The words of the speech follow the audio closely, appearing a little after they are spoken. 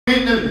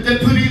to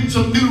put in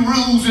some new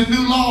rules and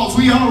new laws.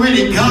 We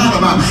already got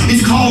them.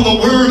 It's called the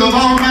Word of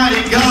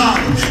Almighty God.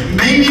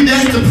 Maybe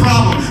that's the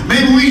problem.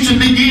 Maybe we should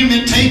begin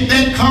to take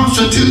that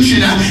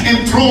Constitution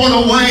and throw it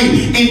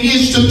away and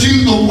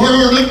institute the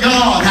Word of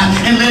God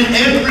and let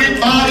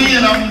everybody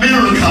in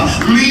America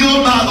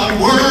live by the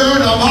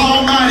Word of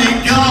Almighty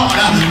God,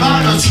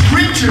 by the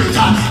Scriptures.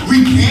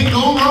 We can't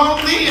go wrong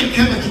then.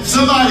 Can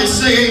somebody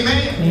say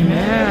amen?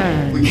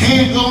 Amen. We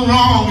can't go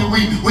wrong, and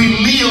we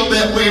live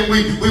that way.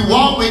 We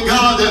walk with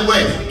God that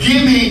way.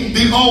 Give me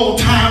the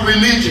old-time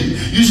religion.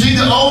 You see,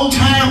 the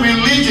old-time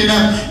religion,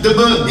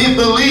 it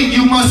believe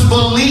you must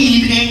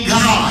believe in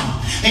God.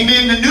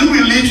 Amen. The new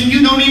religion,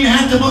 you don't even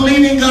have to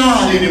believe in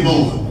God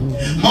anymore.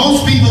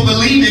 Most people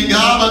believe in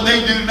God, but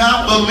they do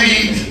not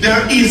believe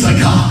there is a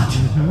God.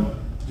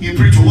 You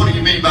preacher, what do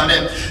you mean by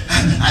that?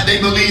 They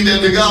believe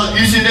that the God,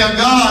 you see, their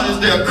God is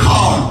their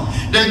car.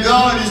 Their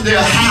God is their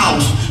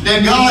house.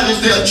 Their God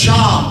is their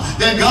job.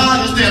 Their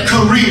God is their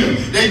career.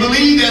 They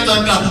believe there's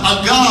a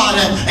God,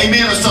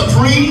 amen, a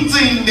supreme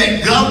thing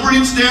that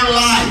governs their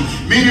life.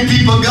 Many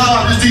people,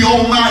 God is the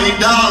almighty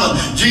dollar.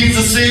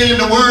 Jesus said in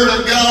the Word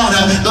of God,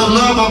 the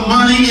love of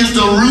money is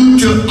the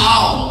root to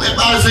all.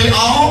 Everybody say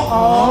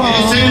all? And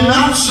it said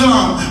not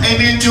some,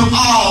 amen, to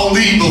all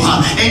evil.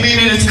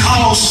 Amen, and it's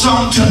called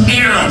some to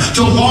error,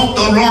 to walk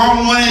the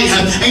wrong way.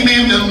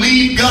 Amen, to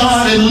leave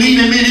God and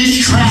leave Him in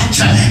His tracks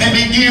and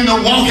begin to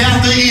walk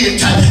after it.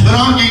 But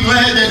aren't you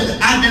glad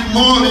that I did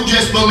more than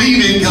just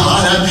believe in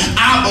God?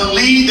 I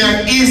believe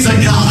there is a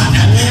God.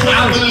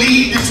 I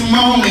believe this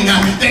morning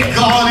that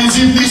God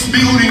is in this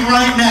building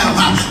right now.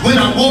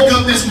 When I woke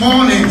up this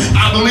morning,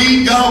 I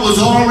believe God was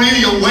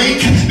already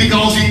awake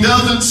because He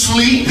doesn't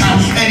sleep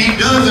and He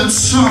doesn't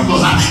slumber.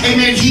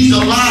 Amen. He's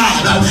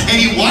alive and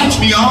He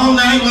watched me all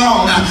night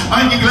long.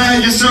 Aren't you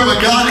glad you serve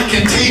a God that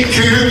can take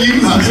care of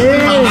you?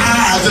 When my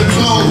eyes are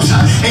closed,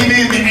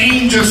 amen, the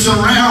angels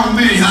surround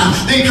me.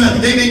 They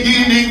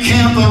begin to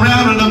encamp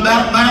around and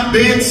about my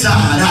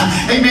bedside.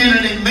 Amen.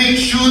 And they make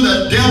sure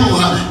the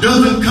devil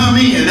doesn't come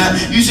in.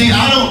 You see,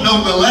 I don't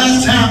know the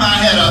last time I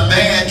had a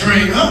bad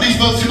dream. How these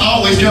folks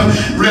always go,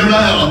 Reverend,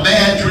 I had a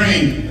bad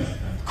dream.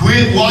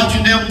 Quit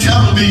watching them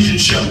television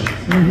shows.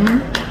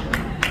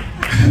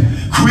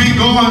 Quit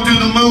going to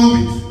the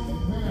movies.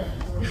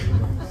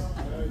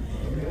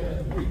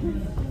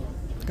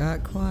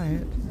 Got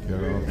quiet.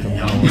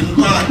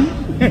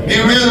 They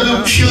really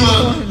don't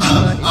killer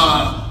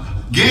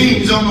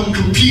games on them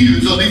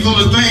computers or these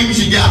little things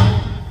you got.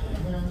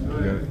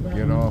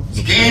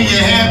 Scan you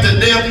half to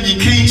death and you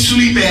can't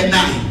sleep at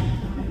night.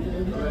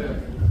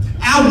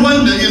 I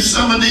wonder if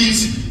some of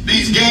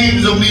these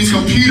games on these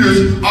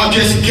computers are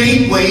just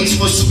gateways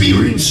for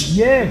spirits.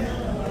 Yeah,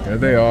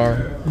 they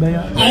are.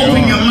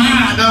 Open your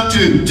mind up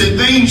to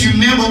things you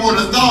never would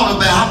have thought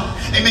about.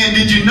 Amen.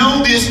 Did you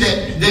know this,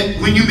 that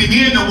when you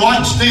begin to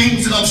watch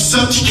things of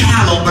such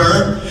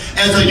caliber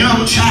as a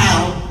young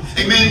child,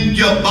 amen,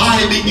 your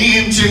body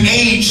begins to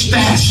age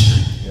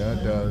faster. Yeah,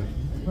 it does.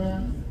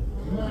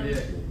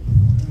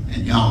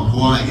 And y'all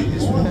quiet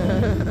this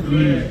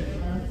morning.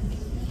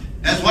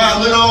 That's why a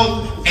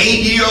little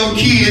 8-year-old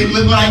kid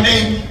look like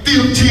they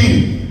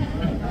 15.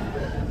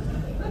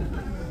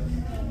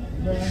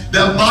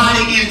 The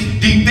body is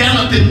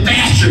developing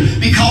faster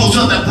because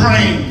of the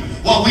brain.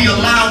 What we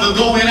allow to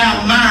go in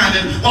our mind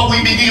and what we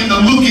begin to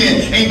look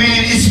at,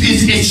 amen, it's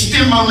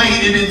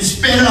stimulated and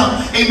sped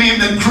up, amen,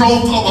 the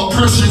growth of a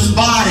person's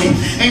body.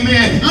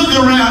 Amen. Look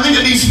around, look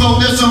at these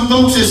folks. There's some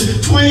folks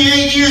that's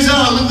 28 years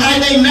old, look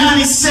like they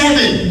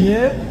 97.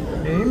 Yep.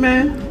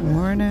 Amen.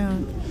 Worn out.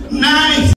 90.